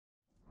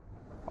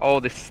Oh,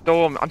 this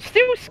storm. I'm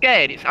still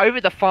scared. It's over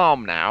the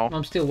farm now.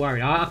 I'm still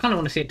worried. I kind of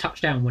want to see it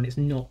touch down when it's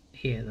not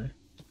here, though.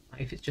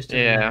 Like, if it's just in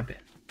the way a Yeah. bit.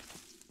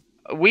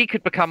 We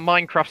could become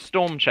Minecraft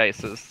storm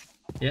chasers.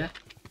 Yeah?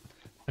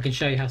 I can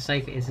show you how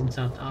safe it is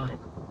inside the eye.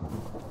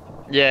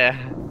 Yeah.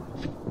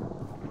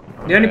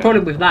 The only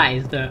problem with that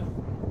is that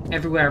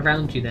everywhere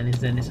around you then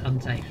it's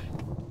unsafe.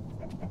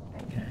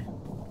 Okay.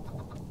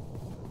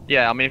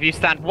 Yeah, I mean, if you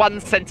stand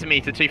 1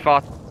 centimeter too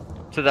far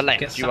to the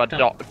left, you are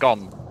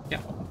gone.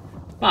 Yeah.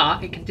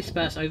 But it can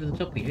disperse over the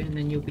top of you and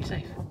then you'll be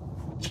safe.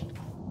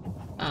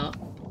 But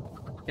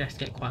you have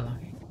to get quite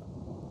lucky.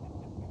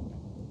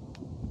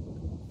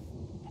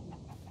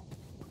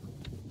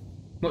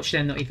 Watch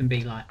there not even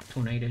be like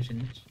tornadoes in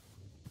this.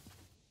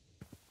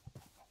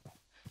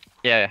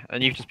 Yeah,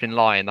 and you've just been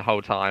lying the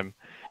whole time.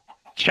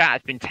 Chat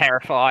has been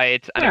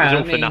terrified, and it was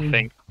all for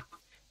nothing.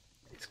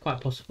 It's quite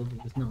possible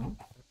that it's not.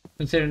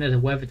 Considering there's a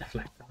weather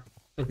deflector,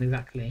 doesn't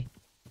exactly.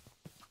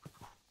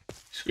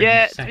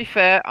 Yeah, to be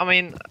fair, I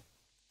mean,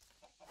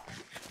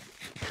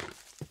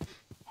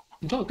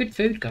 we've got a good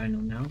food going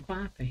on now. I'm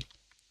quite happy.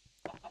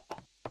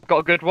 Got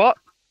a good what?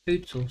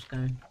 Food source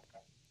going.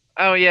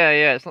 Oh yeah,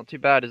 it's not too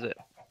bad, is it?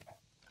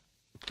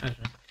 I don't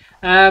know.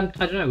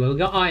 I don't know. Well, we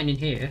got iron in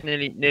here.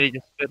 Nearly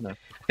just good enough.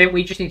 I think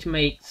we just need to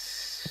make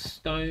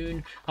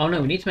stone. Oh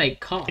no, we need to make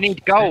cast. We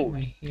need gold.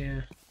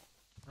 Yeah.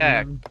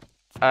 Yeah.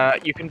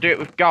 You can do it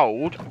with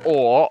gold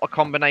or a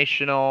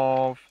combination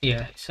of.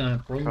 Yeah, it's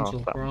bronze or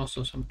brass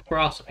or some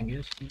brass. I think it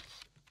is.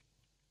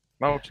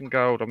 Molten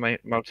gold or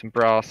molten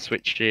brass,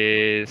 which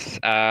is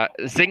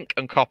zinc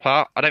and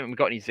copper. I don't think we've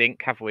got any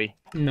zinc, have we?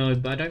 No,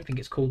 but I don't think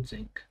it's called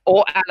zinc.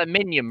 Or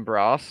aluminium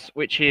brass,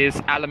 which is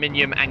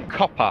aluminium and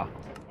copper.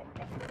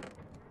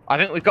 I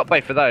think we've got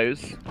both of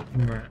those.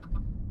 Right.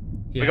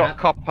 Yeah. We got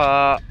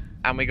copper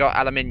and we got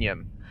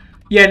aluminium.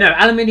 Yeah, no,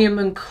 aluminium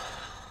and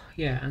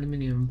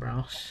aluminium and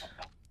brass,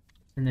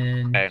 and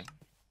then. Okay.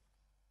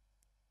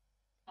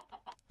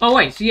 Oh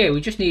wait, so yeah,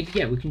 we just need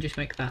we can just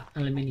make that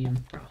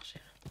aluminium brass.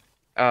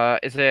 Yeah.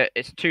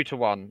 It's 2 to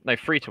 1? No,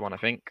 3 to 1, I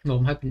think. Well,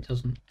 I'm hoping it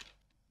doesn't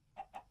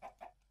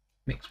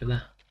mix with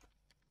that.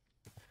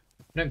 I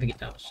don't think it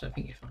does, so I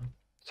think you're fine.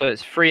 So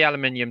it's 3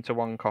 aluminium to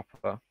 1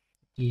 copper.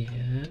 Yeah.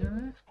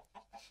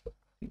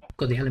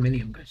 God, the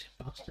aluminium goes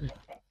fast, doesn't it?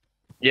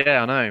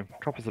 Yeah, I know.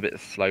 Copper's a bit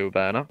slow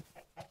burner.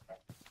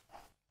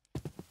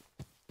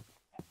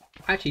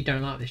 I actually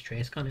don't like this tree.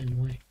 It's kind of in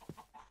the way.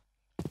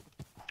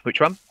 Which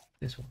one?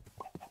 This one.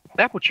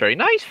 The apple tree.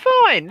 No, he's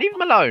fine. Leave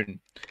him alone.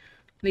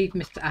 Leave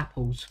Mr.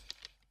 Apples.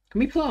 Can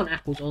we plant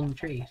apples on the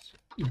trees?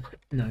 No,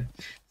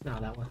 that's not how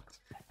that works.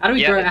 How do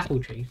we grow apple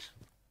trees?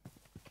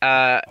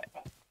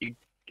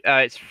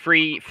 It's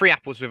three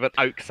apples with an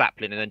oak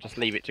sapling, and then just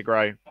leave it to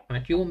grow. Right,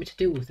 do you want me to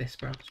deal with this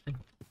brass thing?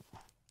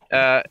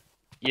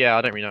 Yeah,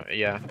 I don't really know.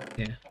 Yeah.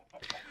 Yeah.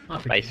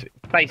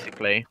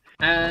 Basically.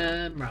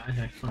 Right.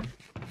 Okay. Fine.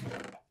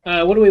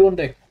 What do we want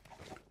to do?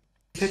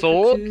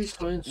 Swords,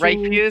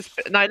 rapiers.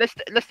 No,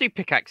 let's do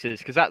pickaxes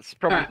because that's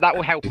probably that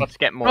will help us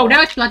get more. Oh,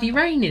 now it's bloody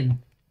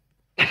raining.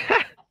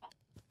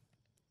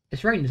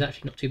 This rain is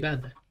actually not too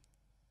bad though.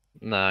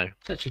 No.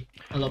 It's actually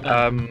a lot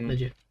better than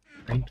legit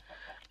rain.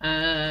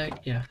 Yeah.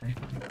 Okay.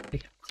 Fine.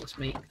 Let's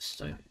make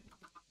stone.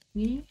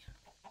 Yeah.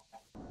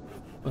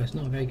 Well, it's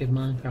not a very good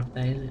Minecraft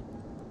day, is it?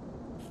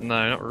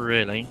 No, not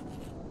really.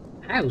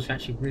 Hail's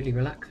actually really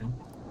relaxing.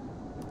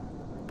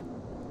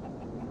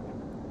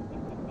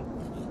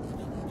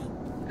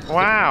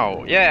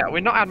 Wow, yeah,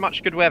 we've not had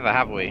much good weather,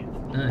 have we?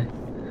 No.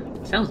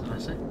 Sounds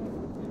nice, eh?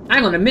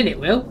 Hang on a minute,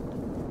 Will.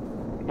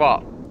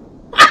 What?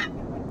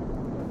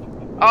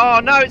 Oh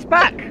no, it's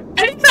back! And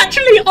it's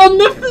actually on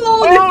the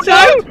floor Oh this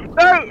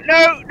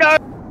time!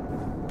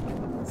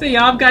 No! See,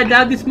 I'm going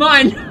down this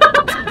mine.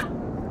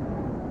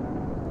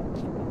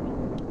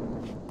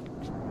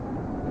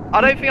 I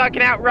don't think I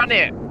can outrun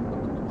it.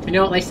 You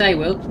know what they say,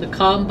 Will? The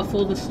calm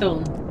before the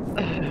storm.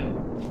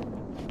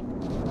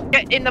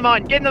 Get in the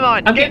mine! Get in the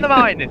mine! Get in the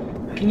mine!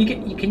 Can you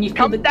feel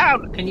Come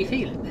down! Can you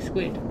feel it? It's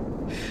weird.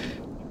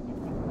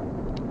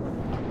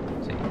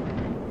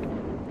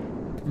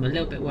 I'm a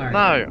little bit worried.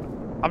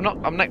 No, I'm not.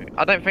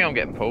 I don't think I'm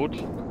getting pulled.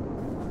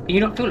 Can you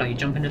not feel like you're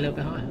jumping a little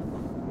bit higher?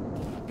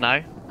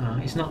 No. Oh,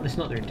 it's not. It's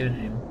not that we're doing it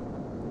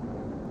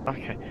anymore.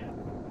 Okay.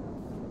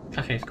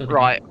 Okay, it's good.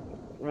 Right.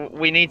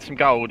 We need some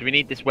gold. We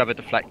need this weather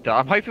deflector.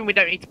 I'm hoping we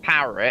don't need to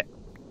power it.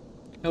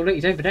 Oh look,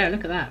 he's over there.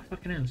 Look at that.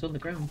 Fucking hell, it's on the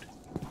ground.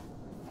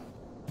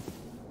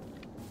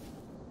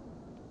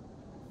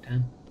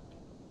 Damn.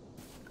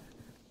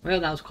 Well,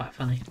 that was quite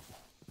funny.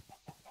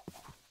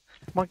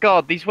 My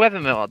God, these weather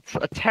mods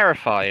are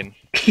terrifying.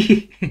 I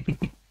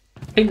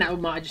think that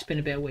might have just been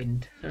a bit of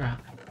wind. Alright.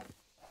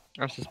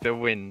 That's just a bit of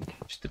wind.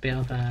 Just a bit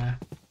of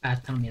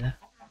bad tummy there.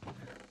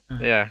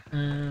 Right. Yeah.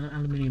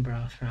 Aluminium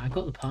brass. Right, I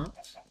got the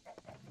parts.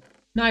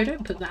 No,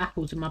 don't put the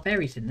apples and my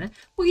berries in there.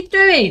 What are you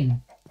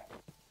doing?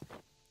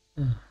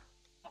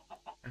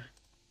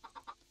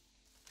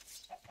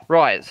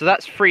 Right, so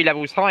that's 3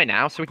 levels high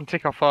now, so we can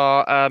tick off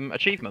our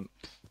achievement.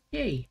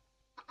 Yay.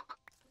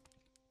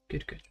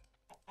 Good.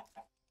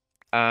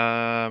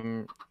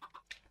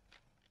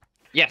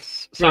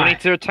 Yes. So we Right. need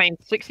to attain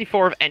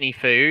 64 of any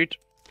food,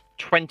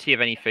 20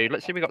 of any food.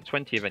 Let's see if we got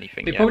 20 of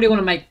anything. We yet. probably want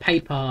to make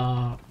paper.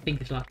 I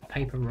think it's like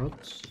paper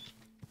rods.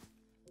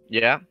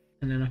 Yeah.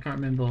 And then I can't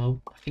remember.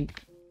 I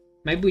think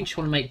maybe we just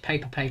want to make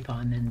paper,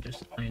 and then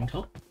just iron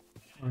top.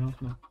 I'm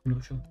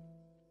not sure.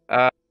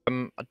 I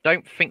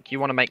don't think you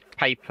want to make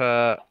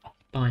paper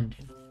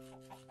Binding.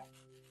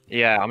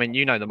 Yeah, I mean,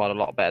 you know the mod a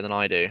lot better than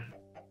I do.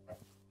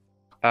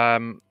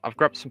 I've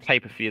grabbed some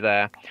paper for you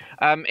there.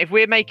 If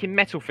we're making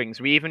metal things,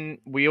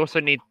 we also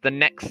need the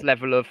next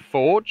level of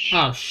forge.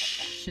 Oh,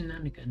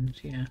 shenanigans,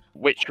 yeah.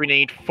 Which we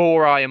need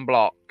 4 iron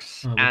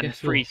blocks Oh, and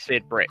 3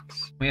 seared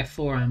bricks. We have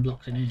 4 iron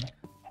blocks in here.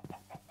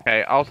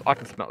 Okay, I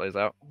can smelt those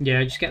out.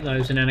 Yeah, just get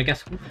those, and then I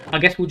guess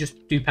we'll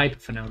just do paper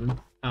for now then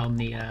on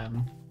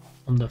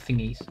the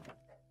thingies.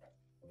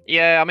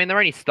 Yeah, I mean they're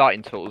only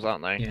starting tools,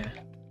 aren't they? Yeah.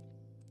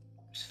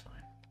 It's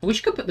fine. I wish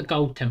you could put the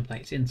gold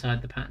templates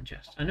inside the pattern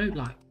chest. I know,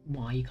 like,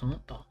 why you can't,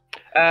 but...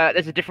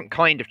 There's a different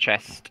kind of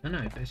chest. I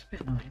know, but it's a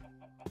bit annoying.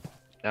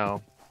 Oh.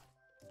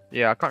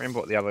 Yeah, I can't remember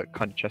what the other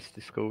kind of chest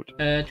is called.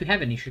 Do we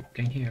have any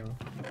sugarcane here? Or...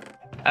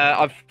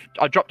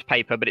 I dropped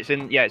paper, but it's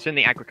in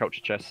the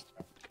agriculture chest.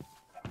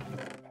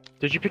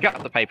 Did you pick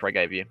up the paper I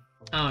gave you?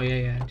 Oh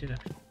yeah, I did it.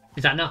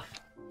 Is that enough?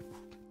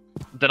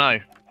 Dunno.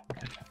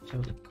 Okay,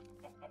 so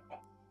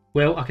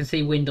well, I can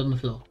see wind on the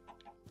floor.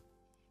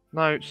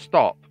 No,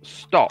 stop.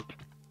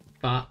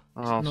 But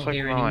it's not so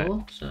here right.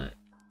 anymore, so...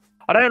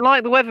 I don't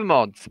like the weather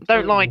mods. I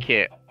don't like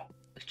it.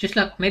 It's just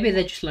like, maybe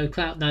they're just low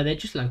cloud. No, they're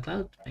just low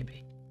cloud,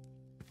 maybe.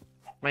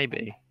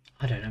 Maybe.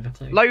 I don't have a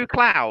clue. Low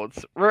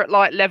clouds? We're at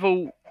like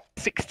level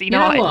 69.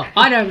 You know what?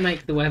 I don't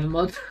make the weather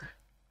mod.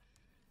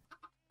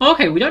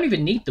 Okay, we don't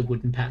even need the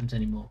wooden patterns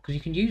anymore, because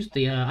you can use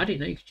the, I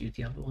didn't know you could use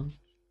the other one.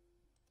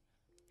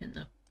 In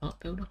the art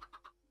builder.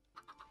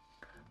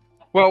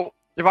 Well,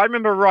 if I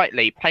remember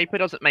rightly, paper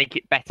doesn't make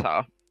it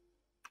better.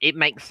 It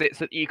makes it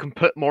so that you can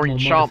put more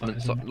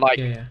enchantments, like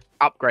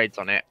upgrades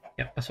on it.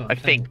 Yep, that's what I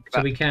think.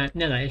 So we can.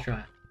 No, that is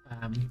right.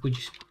 We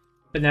just.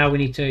 But now we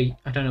need to.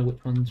 I don't know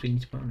which ones we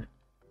need to put on it.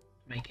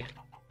 Make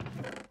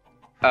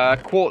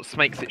it. Quartz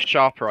makes it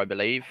sharper, I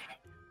believe.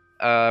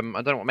 I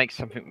don't know what makes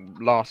something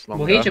last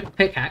longer. Well, here's your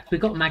pickaxe. We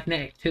got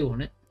magnetic too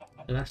on it,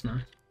 so that's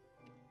nice.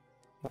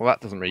 Well,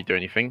 that doesn't really do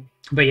anything.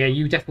 But yeah,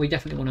 you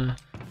definitely want to.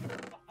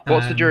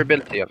 What's the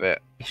durability of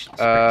it?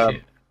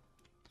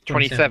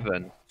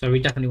 27. So we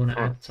definitely want to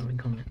add something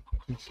on it.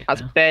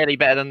 That's barely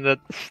better than the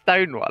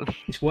stone one.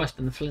 It's worse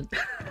than the flint.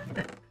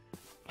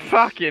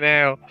 Fucking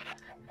hell.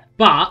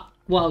 But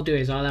what I'll do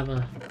is I'll have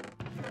a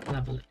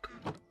look.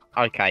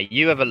 Okay,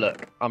 you have a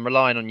look. I'm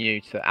relying on you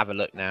to have a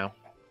look now.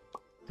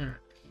 Alright.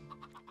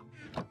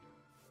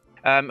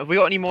 Have we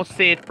got any more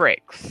seared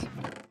bricks?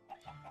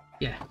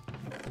 Yeah.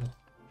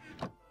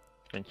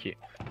 Thank you.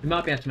 We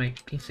might be able to make.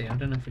 Let's see. I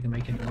don't know if we can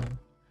make any more.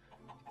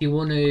 If you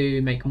want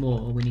to make more,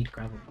 we need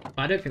gravel. But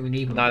I don't think we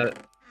need more. No,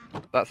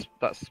 that's.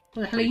 What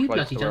the hell are you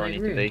bloody done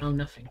over here? Oh,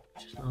 nothing.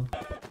 Just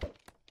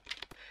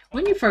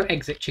when you throw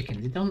eggs at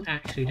chickens, it doesn't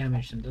actually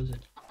damage them, does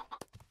it?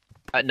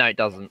 No, it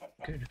doesn't.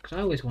 Good, because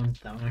I always wondered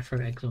that when I throw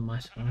eggs on my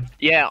side.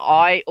 Yeah,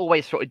 I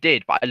always thought it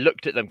did, but I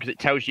looked at them because it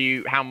tells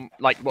you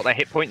what their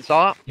hit points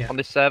are on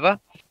this server.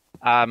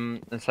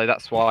 And so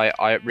that's why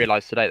I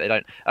realised today they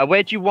don't.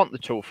 Where do you want the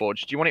tool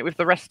forge? Do you want it with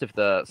the rest of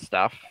the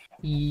stuff?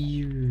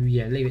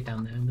 Yeah, leave it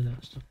down there with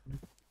that stuff.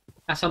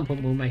 At some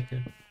point we'll make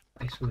a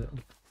place with it.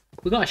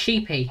 We got a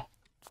sheepy.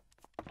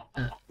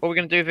 What are we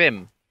going to do with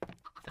him?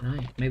 I don't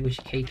know. Maybe we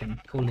should keep him.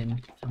 Call him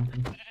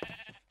something.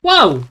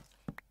 Whoa!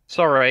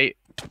 Sorry.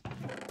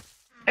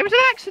 It was an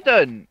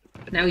accident!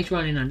 But now he's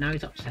running and now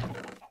he's upset.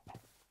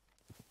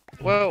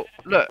 Well,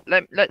 look,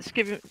 let's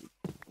give him...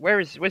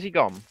 Where's he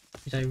gone?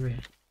 He's over here.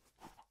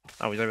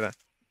 Oh, he's over there.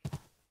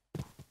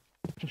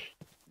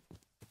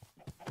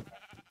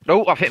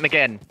 Oh, I've hit him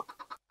again.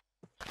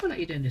 I feel like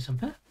you're doing this on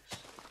purpose.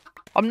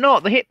 I'm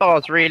not. The hit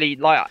bar's really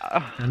like.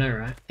 I know,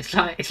 right?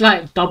 It's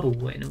like double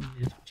what it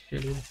normally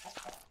is.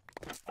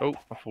 Oh,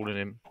 I've fallen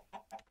in.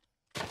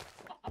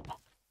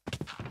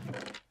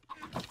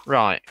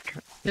 Right.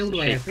 All the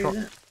way over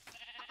there.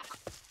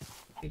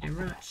 You're doing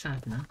right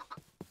sad now.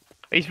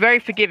 He's very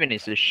forgiving,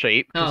 is this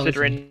sheep,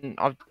 considering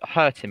I've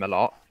hurt him a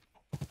lot.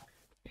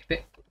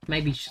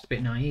 Maybe he's just a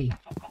bit naive.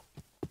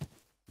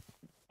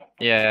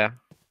 Yeah.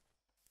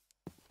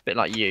 Bit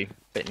like you.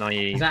 Bit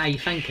naive. Is that how you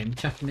thank him?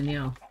 Chuck him in the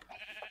hole?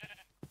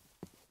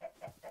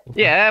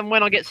 Yeah, and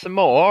when I get some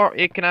more,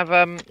 you can have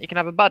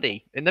a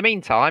buddy. In the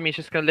meantime, he's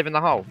just gonna live in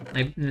the hole.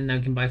 Maybe then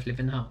we can both live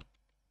in the hole.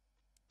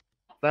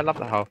 They love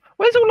the hole.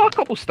 Where's all our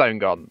cobblestone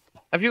gone?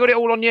 Have you got it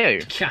all on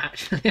you? Yeah,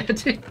 actually, I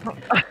do.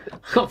 I've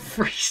got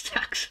 3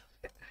 stacks.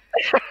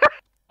 What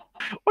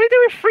do you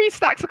do with 3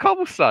 stacks of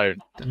cobblestone?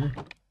 Don't know.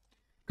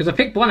 Because I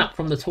picked one up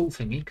from the tool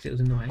thingy because it was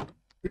annoying.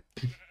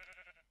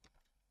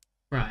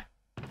 Right.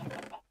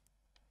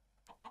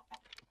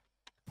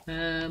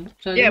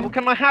 So yeah, well,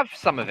 can I have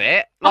some of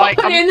it? Like,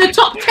 I'll put it in the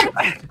top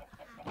chest!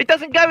 It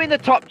doesn't go in the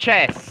top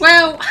chest!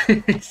 Well,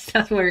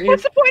 that's where it is.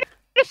 What's the point of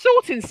the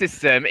sorting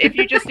system if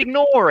you just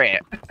ignore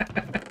it?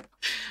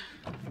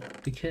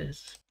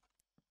 Because...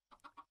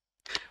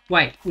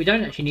 Wait, we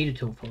don't actually need a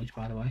tool forge,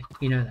 by the way.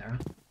 You know that, right?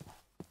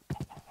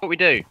 What we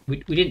do? We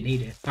didn't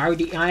need it.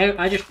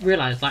 I just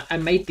realised, like, I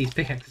made these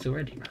pickaxes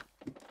already, right?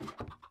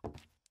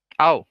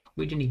 Oh.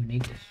 We didn't even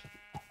need this.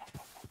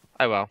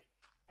 Oh well.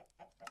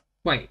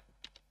 Wait,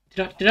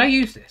 did I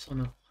use this or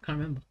not? I can't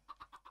remember.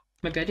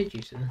 Maybe I did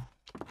use it then.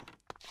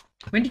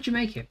 When did you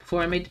make it?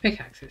 Before I made the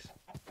pickaxes?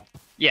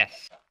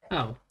 Yes.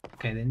 Oh,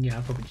 okay then. Yeah,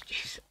 I probably did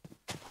use it.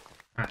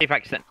 Right. Keep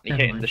accidentally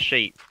hitting the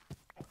sheep.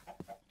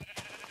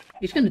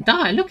 He's gonna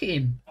die. Look at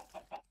him.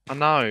 I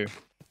know.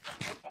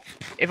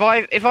 If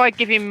I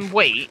give him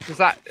wheat, does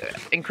that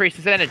increase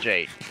his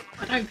energy?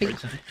 I don't think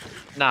so.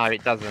 No,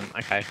 it doesn't.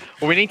 Okay.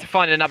 Well, we need to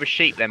find another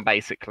sheep then.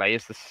 Basically,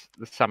 is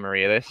the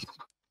summary of this.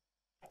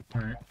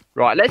 Right.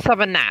 Right. Let's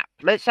have a nap.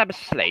 Let's have a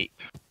sleep.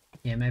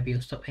 Yeah, maybe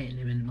you'll stop hitting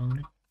him in the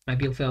morning.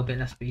 Maybe you'll feel a bit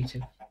less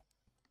beaten.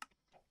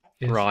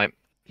 Right.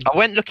 I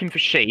went looking for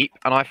sheep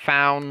and I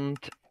found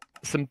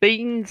some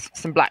beans,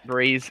 some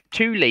blackberries,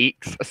 2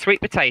 leeks, a sweet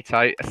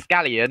potato, a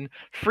scallion,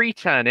 3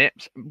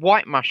 turnips,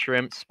 white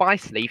mushroom,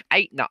 spice leaf,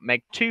 8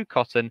 nutmeg, 2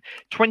 cotton,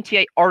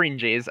 28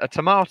 oranges, a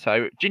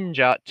tomato,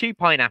 ginger, 2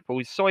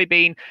 pineapples,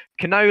 soybean,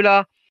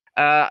 canola,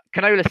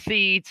 canola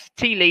seeds,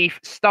 tea leaf,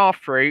 star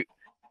fruit,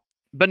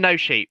 but no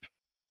sheep.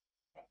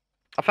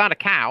 I found a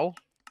cow.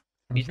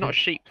 He's not a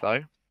sheep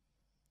though.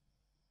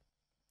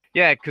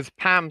 Yeah, because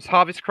Pam's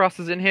harvest crust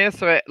is in here,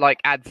 so it like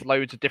adds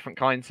loads of different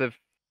kinds of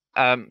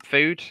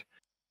food,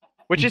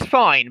 which is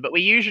fine. But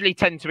we usually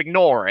tend to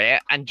ignore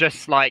it and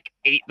just like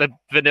eat the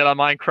vanilla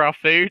Minecraft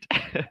food.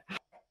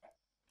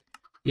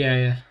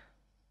 Yeah.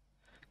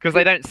 Because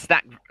they don't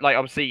stack. Like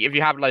obviously, if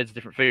you have loads of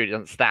different food, it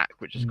doesn't stack,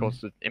 which just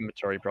causes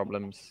inventory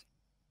problems.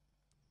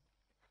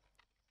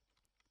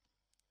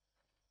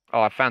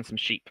 Oh, I found some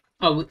sheep.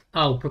 Oh,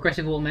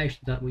 progressive automation.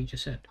 Is that what you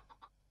just said?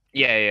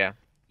 Yeah.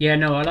 Yeah,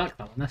 no, I like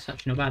that one. That's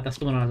actually not bad. That's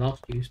the one I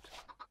last used.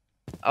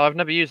 Oh, I've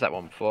never used that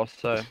one before,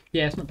 so...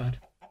 Yeah, it's not bad.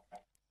 I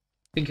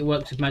think it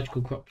works with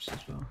magical crops as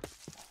well.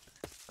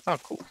 Oh,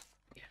 cool.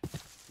 Yeah.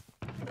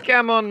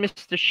 Come on,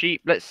 Mr.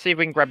 Sheep. Let's see if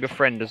we can grab your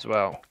friend as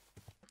well.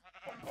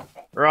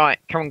 Right,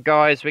 come on,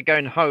 guys. We're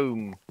going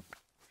home.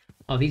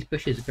 Oh, these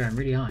bushes are going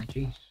really high.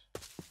 Jeez.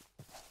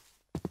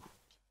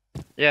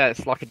 Yeah,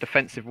 it's like a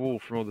defensive wall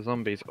from all the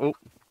zombies. Oh,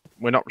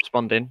 we're not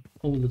responding.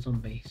 All the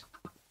zombies.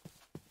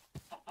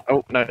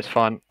 Oh, no, it's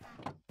fine.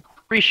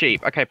 3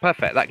 sheep. Okay,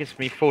 perfect. That gives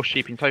me 4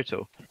 sheep in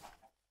total.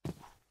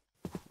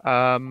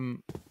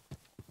 Hang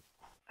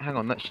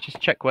on, let's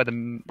just check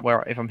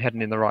if I'm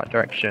heading in the right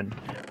direction.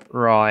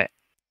 Right.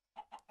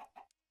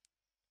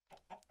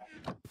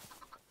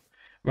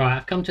 Right,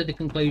 I've come to the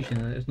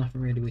conclusion that there's nothing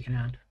really we can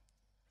add.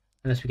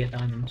 Unless we get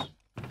diamonds.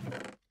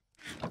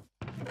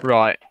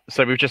 Right,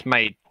 so we've just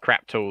made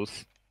crap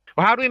tools.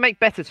 Well, how do we make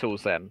better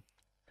tools then?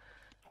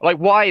 Like,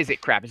 why is it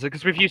crap? Is it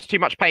because we've used too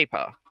much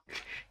paper?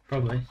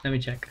 Probably. Let me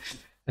check.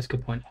 That's a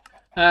good point.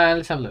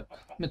 Let's have a look.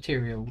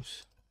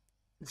 Materials.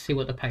 Let's see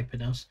what the paper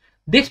does.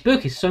 This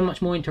book is so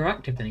much more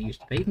interactive than it used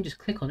to be. You can just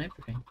click on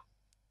everything.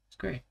 It's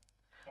great.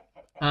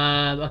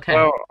 Okay.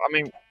 Well, I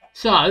mean...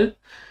 So,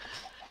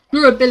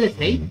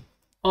 durability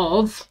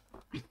of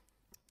the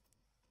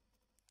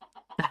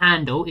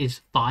handle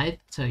is 5.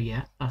 So,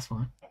 yeah, that's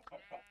fine.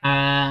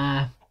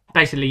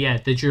 Basically, yeah,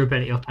 the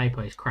durability of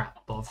paper is crap.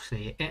 But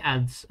obviously, it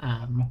adds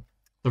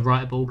the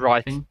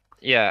writable thing.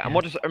 Yeah, and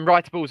what does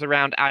writables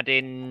around add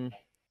in?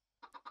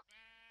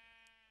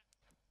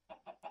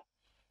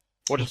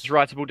 What does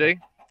writable do?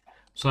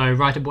 So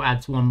writable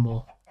adds 1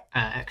 more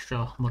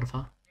extra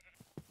modifier.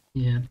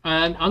 Yeah,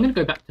 I'm gonna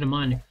go back to the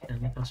mine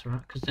if that's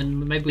alright, because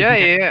then maybe we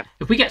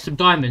if we get some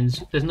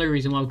diamonds, there's no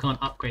reason why we can't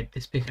upgrade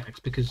this pickaxe.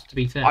 Because to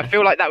be fair, I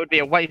feel like that would be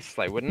a waste,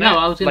 though, wouldn't it? No,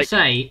 I was gonna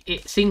say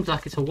it seems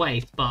like it's a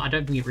waste, but I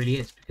don't think it really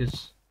is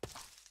because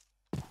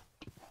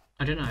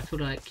I don't know. I feel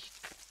like.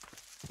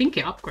 I think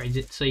it upgrades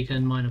it so you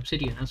can mine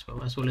obsidian as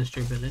well as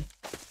durability.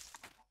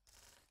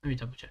 Let me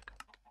double check.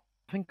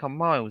 I think I'm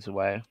miles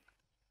away.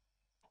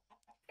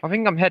 I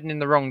think I'm heading in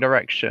the wrong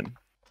direction.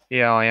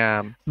 Yeah, I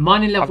am.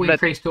 Mining level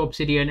increase to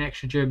obsidian,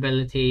 extra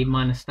durability,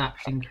 minor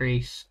stats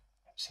increase,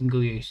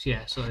 single use.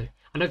 Yeah, so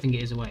I don't think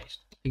it is a waste.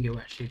 I think it will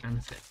actually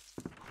benefit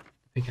the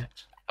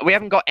pickaxe. We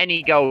haven't got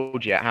any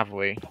gold yet, have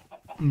we?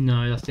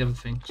 No, that's the other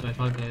thing. So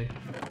if I go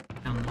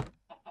down there.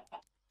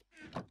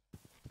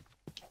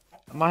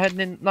 Am I heading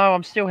in? No,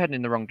 I'm still heading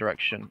in the wrong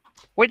direction.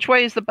 Which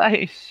way is the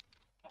base?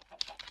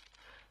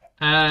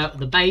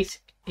 The base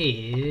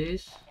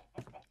is...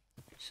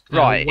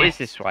 right, it is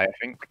this way, I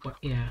think.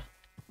 Yeah.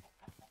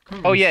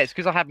 Oh, yeah, it's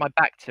because I had my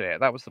back to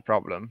it. That was the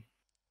problem.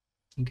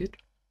 You good?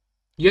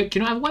 Do you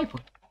not have a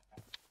waypoint?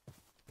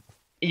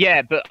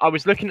 Yeah, but I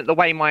was looking at the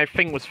way my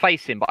thing was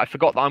facing, but I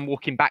forgot that I'm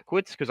walking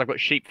backwards because I've got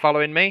sheep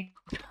following me.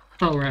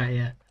 Oh, right,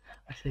 yeah.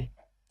 I see.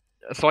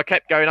 So I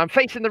kept going, I'm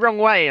facing the wrong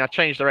way, and I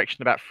changed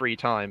direction about 3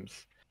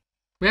 times.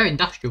 We have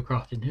industrial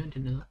crafting here,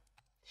 didn't know that.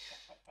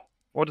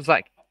 What does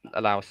that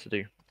allow us to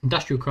do?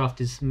 Industrial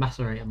craft is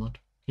macerator mod.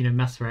 You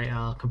know,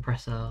 macerator,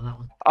 compressor, that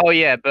one. Oh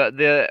yeah, but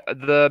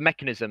the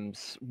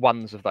mechanisms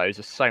ones of those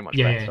are so much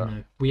Yeah, better.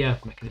 no, we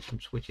have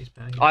mechanisms, which is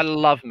better. I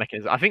love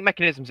mechanisms. I think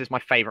mechanisms is my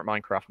favorite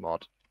Minecraft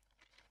mod.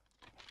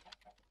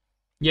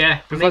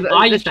 Yeah, I mean,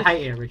 I used to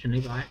hate it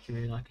originally, but I actually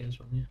really like it as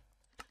well. Yeah.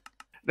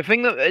 The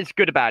thing that is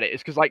good about it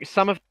is because like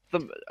some of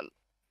them,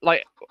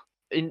 like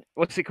in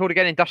what's it called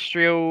again?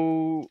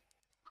 Industrial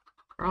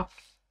Craft.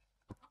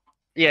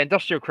 Yeah,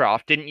 industrial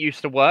craft didn't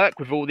used to work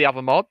with all the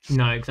other mods.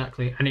 No,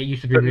 exactly, and it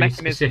used to be but really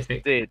mechanisms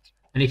specific. did.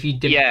 And if you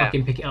didn't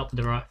fucking pick it up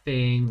with the right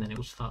thing, then it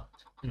was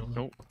fucked. You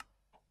know,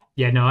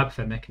 yeah, no, I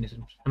prefer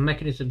mechanisms. And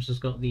mechanisms has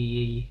got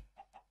the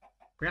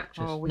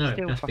reactors. Oh, we're no,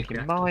 still that's big fucking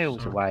reactors.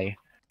 miles Sorry. away.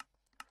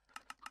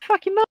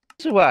 Fucking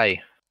miles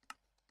away.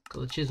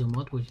 Got the chisel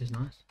mod, which is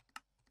nice.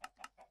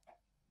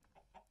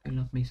 You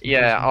love me some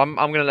Yeah, chisel.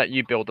 I'm gonna let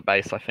you build the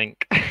base. I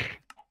think.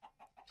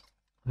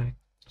 Okay.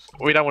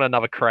 We don't want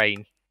another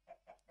crane.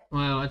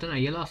 Well, I don't know.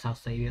 Your last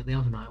house the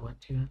other night went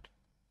too bad.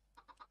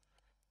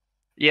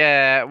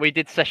 Yeah, we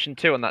did session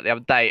 2 on that the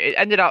other day. It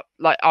ended up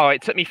like, oh,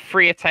 it took me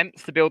 3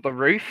 attempts to build the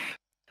roof.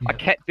 Yeah. I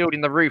kept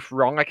building the roof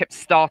wrong. I kept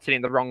starting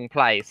in the wrong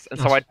place.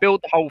 And so I'd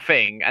build the whole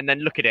thing and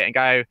then look at it and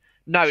go,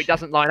 no, it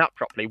doesn't line up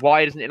properly.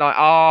 Why doesn't it like,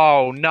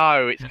 oh,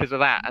 no, it's because of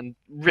that. And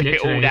rip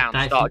it all down,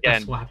 start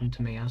again. That's what happened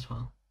to me as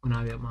well when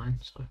I built mine,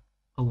 so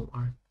I won't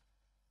worry.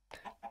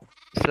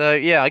 So,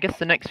 yeah, I guess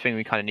the next thing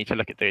we kind of need to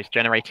look at is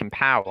generating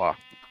power.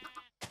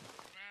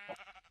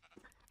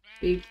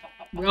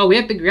 Well, we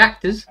have big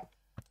reactors.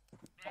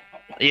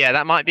 Yeah,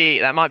 that might be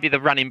the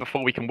running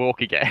before we can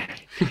walk again.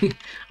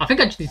 I think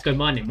I just need to go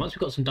mining. Once we've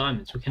got some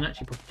diamonds, we can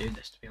actually probably do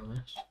this, to be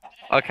honest.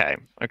 Okay.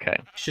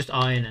 It's just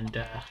iron and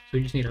so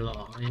we just need a lot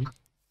of iron.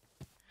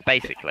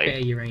 Basically.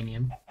 Bit of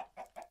uranium.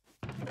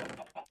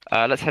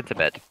 Let's head to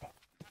bed.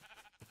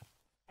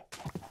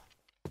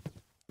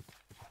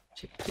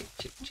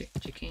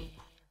 Chicken.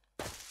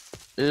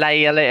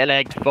 Lay a little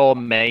egg for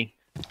me.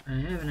 I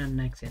haven't had an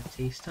egg since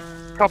Easter.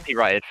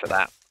 Copyrighted for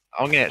that.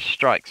 I'm gonna get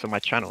strikes on my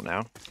channel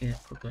now. Yeah,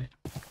 probably.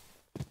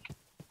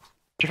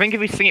 Do you think if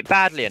we sing it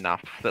badly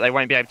enough that they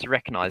won't be able to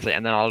recognise it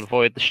and then I'll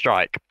avoid the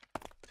strike?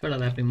 I feel like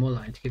they'd be more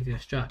likely to give you a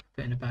strike,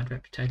 putting a bad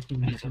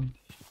reputation with them.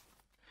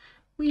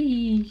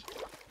 Whee!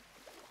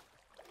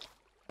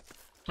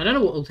 I don't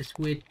know what all this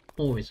weird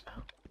ore is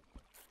about.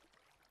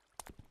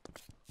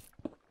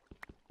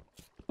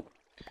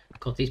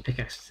 God, these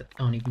pickaxes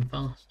aren't even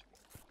fast.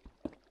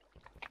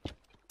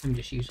 Let me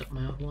just use up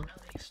my other one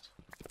at least.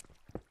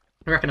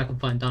 I reckon I can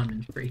find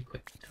diamonds pretty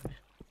quick down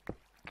here.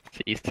 So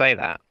you say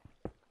that?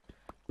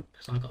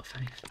 Because I got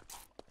faith.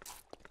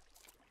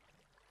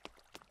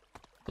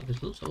 Got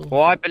this lots of...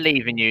 Well, I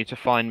believe in you to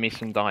find me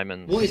some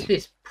diamonds. What is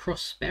this?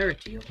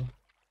 Prosperity ore?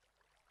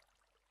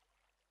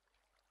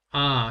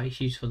 Ah,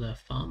 it's used for the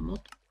farm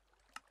mod.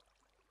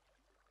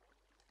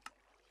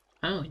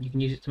 Oh, and you can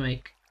use it to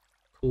make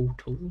cool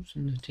tools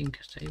in the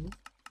Tinker's table.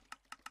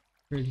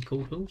 Really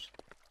cool tools.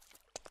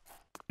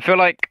 I feel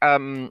like,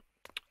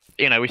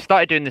 you know, we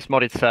started doing this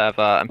modded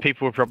server and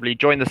people will probably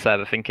join the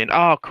server thinking,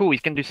 oh, cool, he's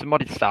going to do some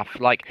modded stuff.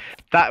 Like,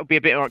 that would be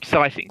a bit more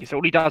exciting because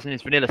all he does in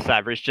his vanilla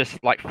server is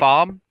just, like,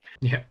 farm.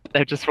 Yeah.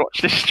 They've just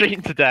watched this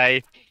stream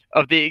today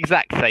of the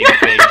exact same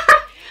thing.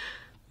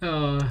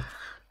 Oh,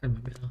 that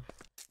made me laugh.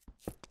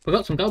 We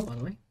got some gold, by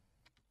the way.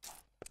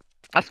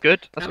 That's good.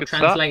 That's That'll good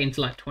translate start.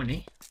 into, like,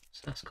 20.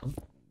 So that's cool.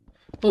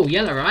 Oh,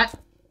 yellow, right?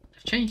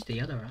 They've changed the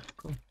yellow, right?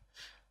 Cool.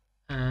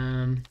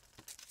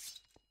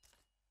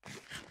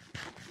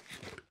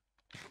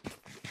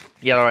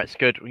 Yeah, alright, it's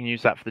good. We can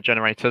use that for the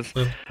generators.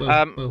 Well,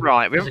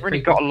 right, we haven't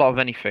really got a lot of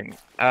anything.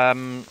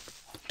 Oh,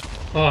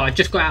 I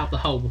just got out of the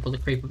hole before the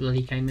creeper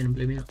bloody came in and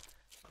blew me up.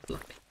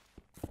 Lucky.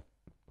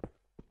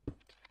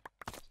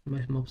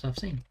 Most mobs I've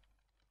seen.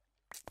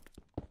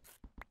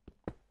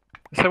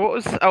 So what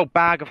was... Oh,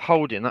 bag of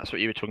holding. That's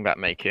what you were talking about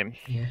making.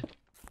 Yeah.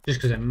 Just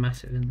because they're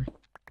massive, isn't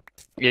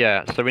they?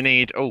 Yeah, so we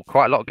need... Oh,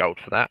 quite a lot of gold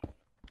for that.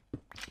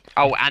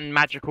 Oh, and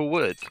magical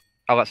wood.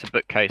 Oh, that's a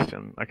bookcase.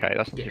 Okay,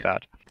 that's not too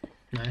bad.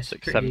 Nice.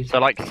 6, 7. So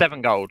like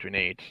 7 gold we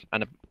need,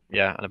 and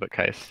a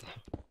bookcase.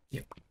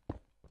 Yep.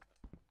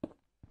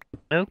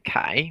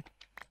 Okay.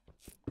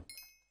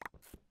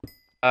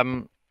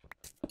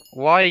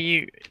 Why are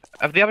you?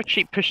 Have the other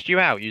sheep pushed you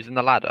out using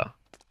the ladder?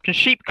 Can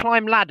sheep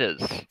climb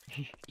ladders?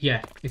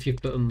 Yeah, if you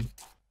put them,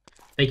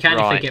 they can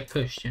if they get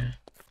pushed. Yeah.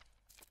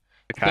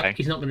 Okay.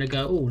 He's not going to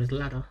go. Oh, there's a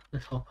ladder.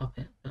 Let's hop up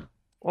it. But...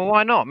 Well,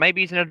 why not?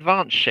 Maybe he's an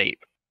advanced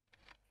sheep.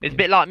 It's a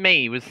bit like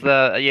me. Was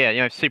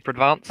the super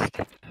advanced?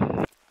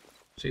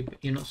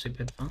 You're not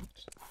super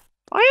advanced.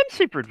 I am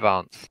super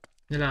advanced.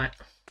 You're like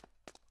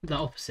the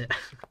opposite.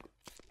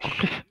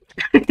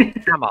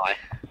 Am I?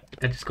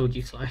 I just called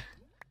you slow.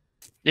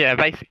 Yeah,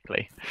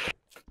 basically.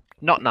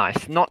 Not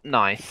nice. Not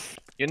nice.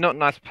 You're not a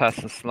nice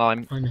person,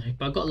 Slime. I know,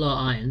 but I've got a lot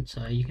of iron,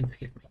 so you can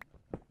forgive me.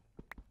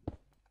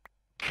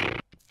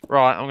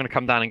 Right, I'm going to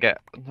come down and get...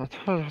 I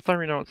don't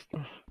really know what's...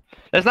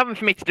 There's nothing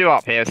for me to do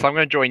up here, so I'm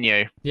going to join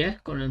you. Yeah,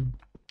 go on.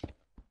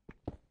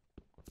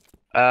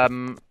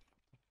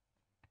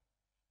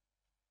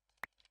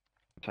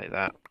 Take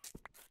that.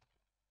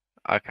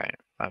 Okay.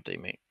 That'll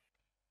do me.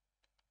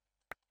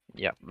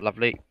 Yep,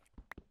 lovely.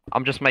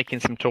 I'm just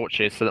making some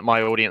torches so that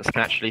my audience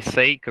can actually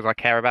see, because I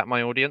care about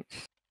my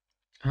audience.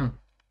 Oh.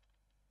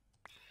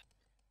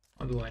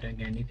 Maybe why I don't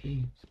get any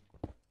views.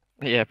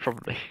 Yeah,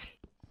 probably.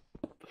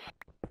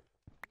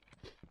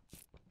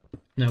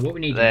 No, what we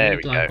need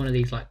is like one of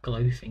these like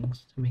glow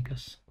things to make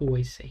us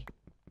always see.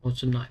 Or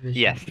some night vision.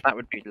 Yes, that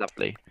would be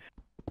lovely.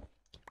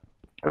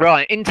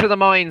 Right, into the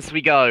mines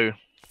we go.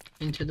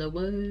 Into the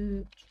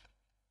woods.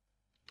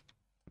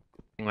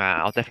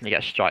 Wow, I'll definitely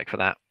get a strike for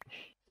that.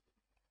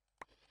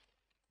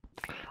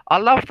 I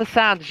love the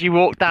sound as you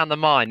walk down the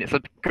mine. It's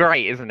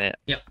great, isn't it?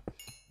 Yep.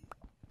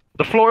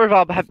 The floor of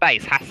our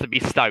base has to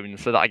be stone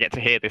so that I get to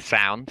hear this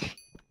sound.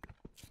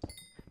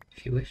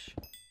 If you wish.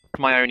 It's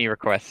my only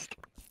request.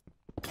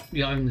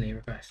 Your only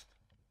request.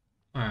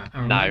 Alright,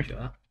 I'll remind you of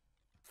that.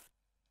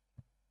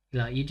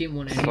 Like, you didn't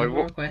want any other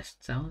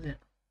requests, how was it?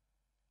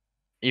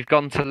 You've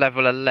gone to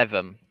level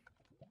 11.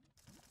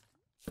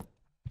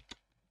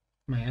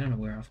 Mate, I don't know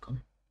where I've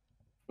gone.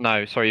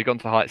 No, sorry, you've gone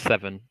to height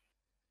 7.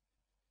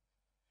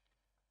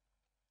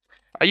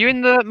 Are you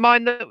in the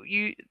mine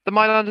the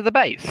mine under the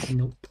base?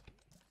 Nope.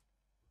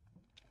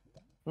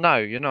 No,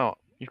 you're not.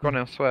 You've gone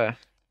elsewhere.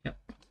 Yep,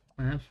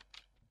 I have.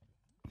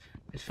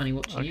 It's funny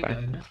watching you go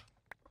over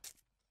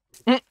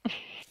there.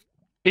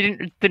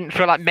 You didn't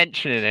feel like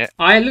mentioning it.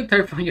 I looked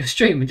over on your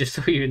stream and just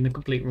saw you in the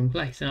complete wrong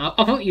place, and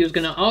I thought you was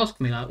gonna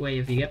ask me like where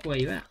you at.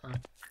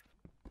 Like.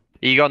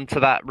 You gone to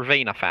that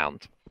ravine I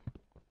found?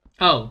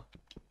 Oh,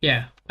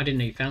 yeah. I didn't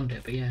know you found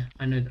it, but yeah,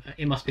 I know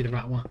it must be the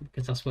right one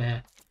because that's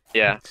where.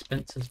 Yeah.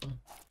 Spencer's one.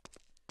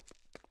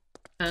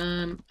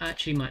 I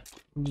actually might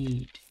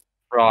need.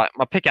 Right,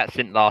 my pickaxe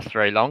didn't last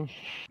very long.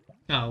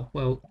 Oh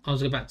well, I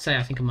was about to say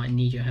I think I might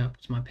need your help.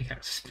 My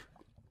pickaxe.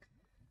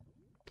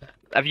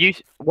 Have you?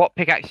 What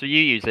pickaxe are you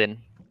using?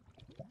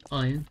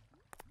 Iron.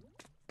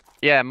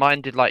 Yeah,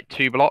 mine did like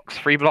 2 blocks,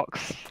 3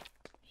 blocks.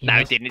 Yeah,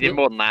 no, it didn't. It did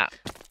more than that.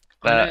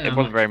 It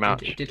wasn't very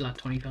much. It did like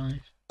 25,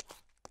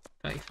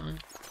 35.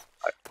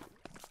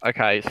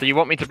 Okay, so you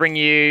want me to bring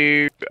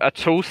you a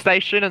tool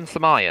station and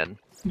some iron?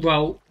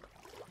 Well,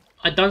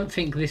 I don't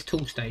think this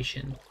tool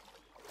station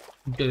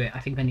will do it. I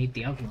think I need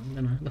the other one,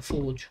 don't I? The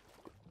forge.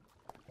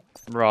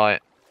 Right.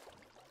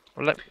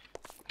 Well,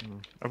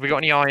 have we got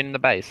any iron in the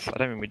base? I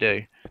don't think we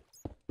do.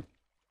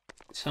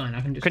 It's fine, I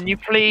can just... Can you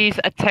please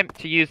attempt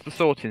to use the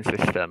sorting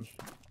system?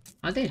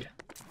 I did.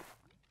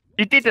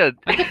 You didn't?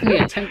 I definitely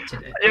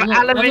attempted it. Your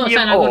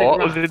aluminium ore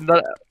was in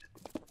the...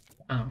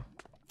 Oh.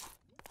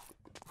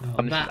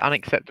 This is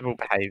unacceptable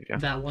behaviour.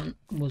 That one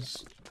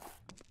was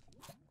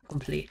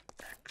complete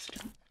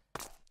accident.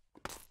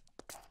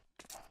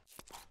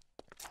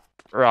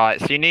 Right,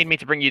 so you need me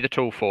to bring you the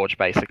tool forge,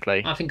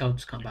 basically. I think I'll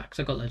just come back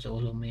because I've got loads of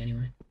ores on me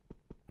anyway.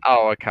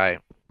 Oh, okay.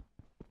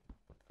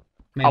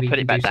 Maybe I'll put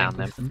it back down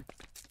then.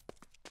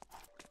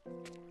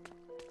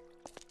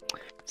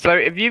 So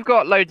if you've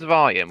got loads of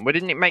iron,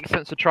 wouldn't it make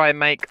sense to try and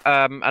make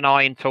an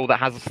iron tool that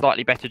has a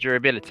slightly better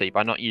durability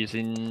by not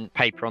using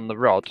paper on the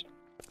rod?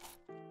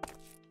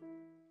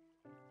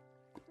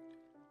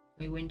 What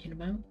are you whinging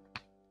about?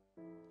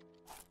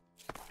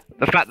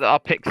 The fact that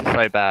our picks are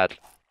so bad.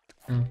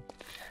 Oh,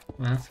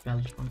 well, that's a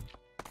valid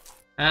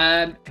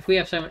point. If we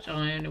have so much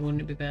iron,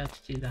 wouldn't it be better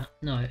to do that?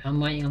 No, I'm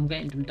waiting. I'm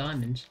getting some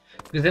diamonds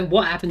because then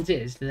what happens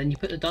is then you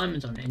put the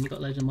diamonds on it and you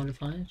got loads of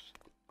modifiers,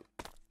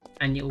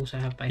 and you also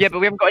have basic... Yeah, but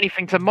we haven't got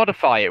anything to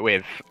modify it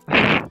with.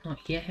 Not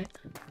yet.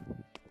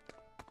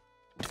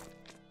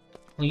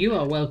 Well, you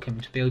are welcome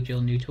to build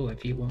your new tool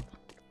if you want.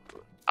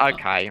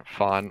 Okay,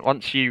 fine.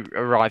 Once you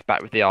arrive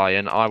back with the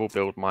iron, I will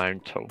build my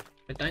own tool.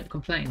 But don't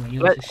complain when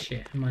yours is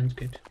shit and mine's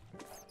good.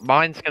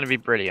 Mine's going to be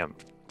brilliant.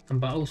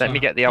 But also, let me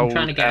get the old... I'm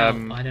trying to get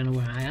out, but I don't know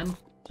where I am.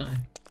 So.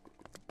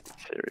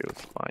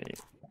 Cereals,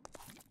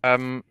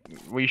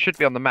 well, you should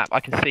be on the map. I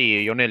can see you.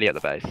 You're nearly at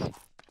the base.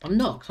 I'm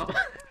not.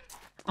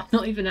 I'm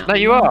not even out. No,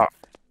 you are.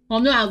 Well,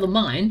 I'm not out of the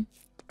mine.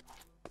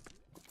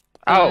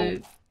 Oh.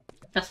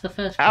 That's the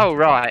first. Oh,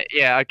 right.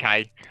 Yeah,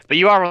 okay. But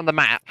you are on the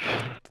map.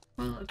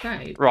 Well,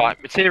 okay.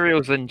 Right,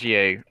 materials and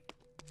you.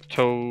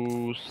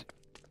 Tools,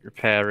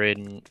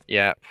 repairing.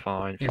 Yeah,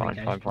 fine.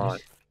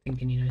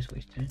 Thinking he knows what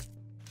he's doing.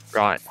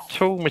 Right,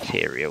 tool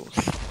materials.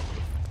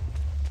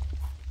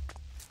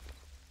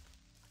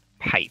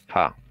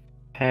 Paper.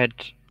 Head.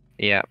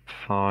 Yeah,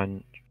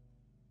 fine.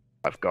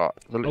 I've got.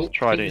 So let's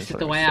try doing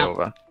something with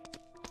silver. Out.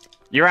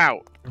 You're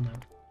out. Oh, no.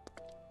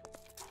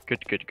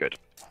 Good, good, good.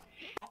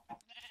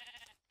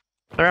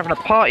 They're having a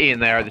party in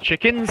there, are the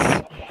chickens?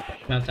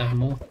 About to have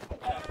more.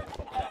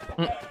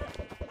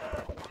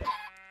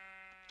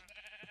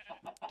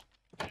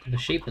 The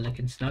sheep are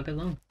looking snug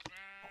along.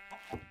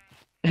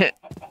 Yeah,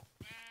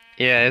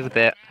 it's a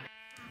bit.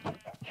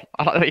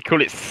 I like that you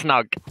call it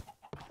snug.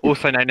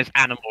 Also known as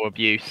animal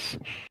abuse.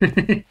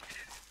 It's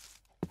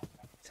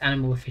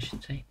animal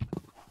efficiency.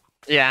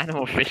 Yeah,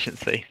 animal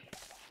efficiency.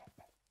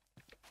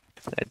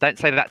 Don't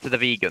say that to the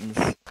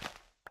vegans.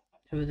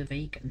 Who are the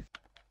vegans?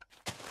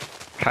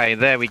 Okay,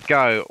 there we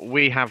go.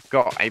 We have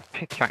got a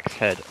pickaxe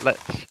head.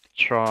 Let's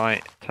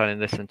try turning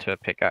this into a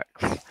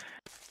pickaxe.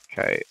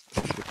 Okay,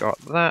 so we got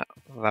that,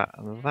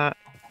 and that.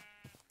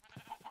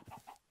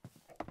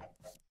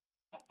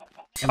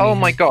 Oh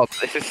my god,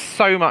 this is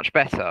so much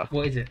better.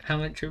 What is it? How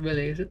much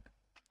really is it?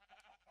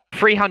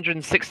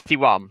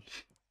 361.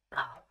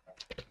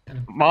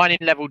 Mining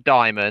level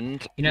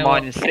diamond. You know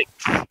mine what? is 6.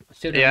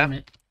 Still don't want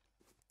it.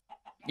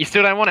 You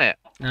still don't want it?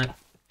 No.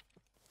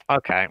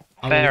 Okay,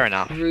 fair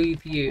enough.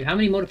 Prove you. How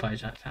many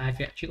modifiers have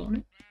you actually got on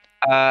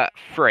it?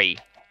 3.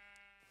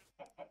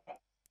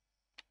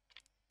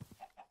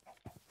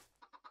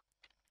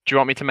 Do you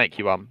want me to make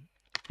you one?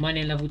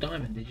 Mining level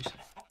diamond, did you say?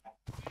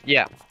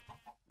 Yeah.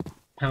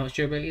 How much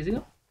durability has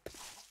it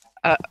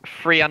got?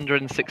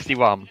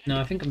 361. No,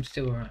 I think I'm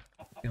still alright,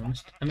 to be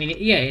honest. I mean,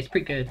 yeah, it's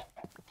pretty good.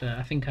 But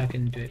I think I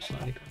can do it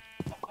slightly better.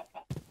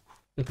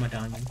 With my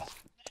diamonds.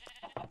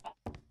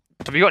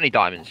 Have you got any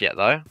diamonds yet,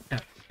 though? No,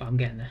 but I'm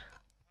getting there.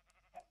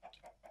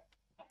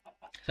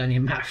 It's only a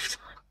matter of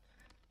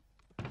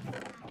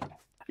time.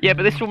 Yeah,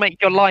 but this will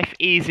make your life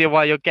easier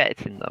while you're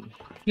getting them.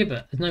 Yeah,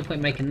 but there's no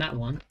point making that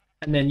one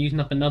and then using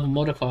up another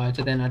modifier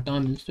to then add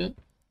diamonds to it.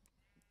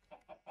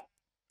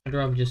 I'd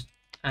rather just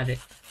add it.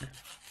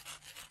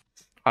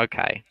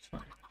 Okay. It's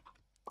fine.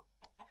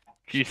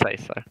 If you say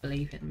so.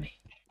 Believe in me.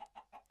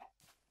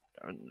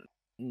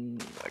 I'm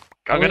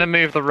going to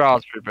move the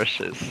raspberry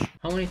bushes.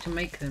 I wanted to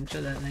make them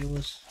so that they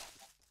was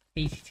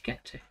easy to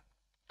get to.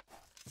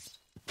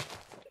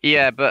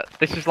 Yeah, but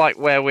this is like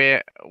where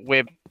we're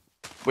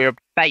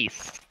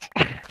based.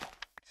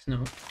 It's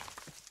not.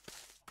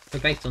 We're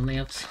based on the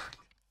other side.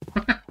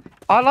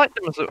 I like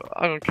them as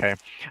a okay.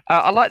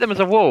 I like them as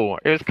a wall.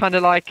 It was kind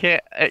of like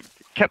it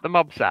kept the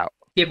mobs out.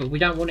 Yeah, but we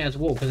don't want it as a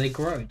wall because they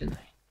grow, didn't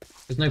they?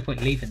 There's no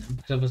point leaving them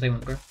because otherwise they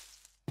won't grow.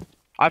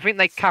 I think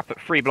they cap at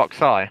 3 blocks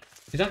high.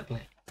 Exactly.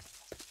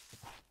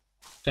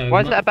 So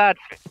why is that a bad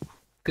thing?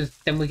 Because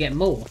then we get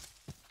more.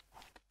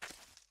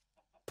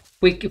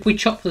 If we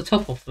chop the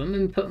top off them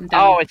and put them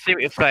down. Oh, I see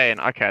what you're saying.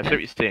 Okay, I see what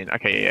you're saying.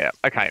 Okay, yeah.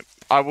 Okay.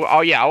 I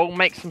will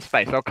make some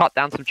space. I'll cut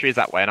down some trees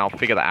that way and I'll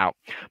figure that out.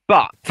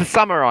 But to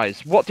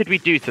summarize, what did we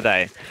do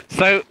today?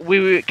 So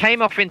we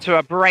came off into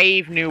a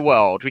brave new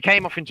world.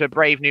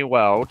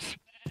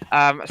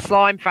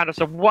 Slime found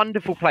us a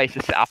wonderful place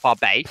to set up our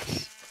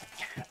base.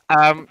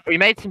 We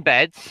made some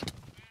beds.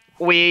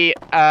 We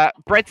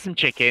bred some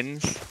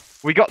chickens.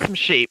 We got some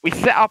sheep. We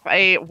set up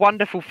a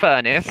wonderful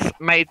furnace.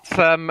 Made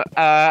some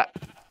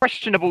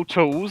questionable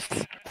tools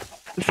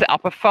to set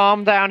up a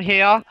farm down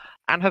here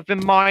and have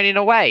been mining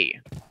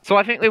away. So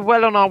I think we're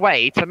well on our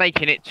way to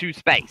making it to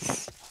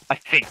space. I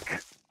think.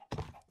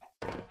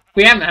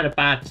 We haven't had a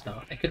bad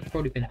start. It could have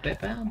probably been a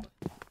bit better,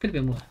 but could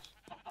have been worse.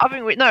 I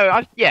think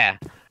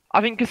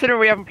I think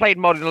considering we haven't played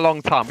mod in a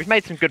long time, we've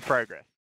made some good progress.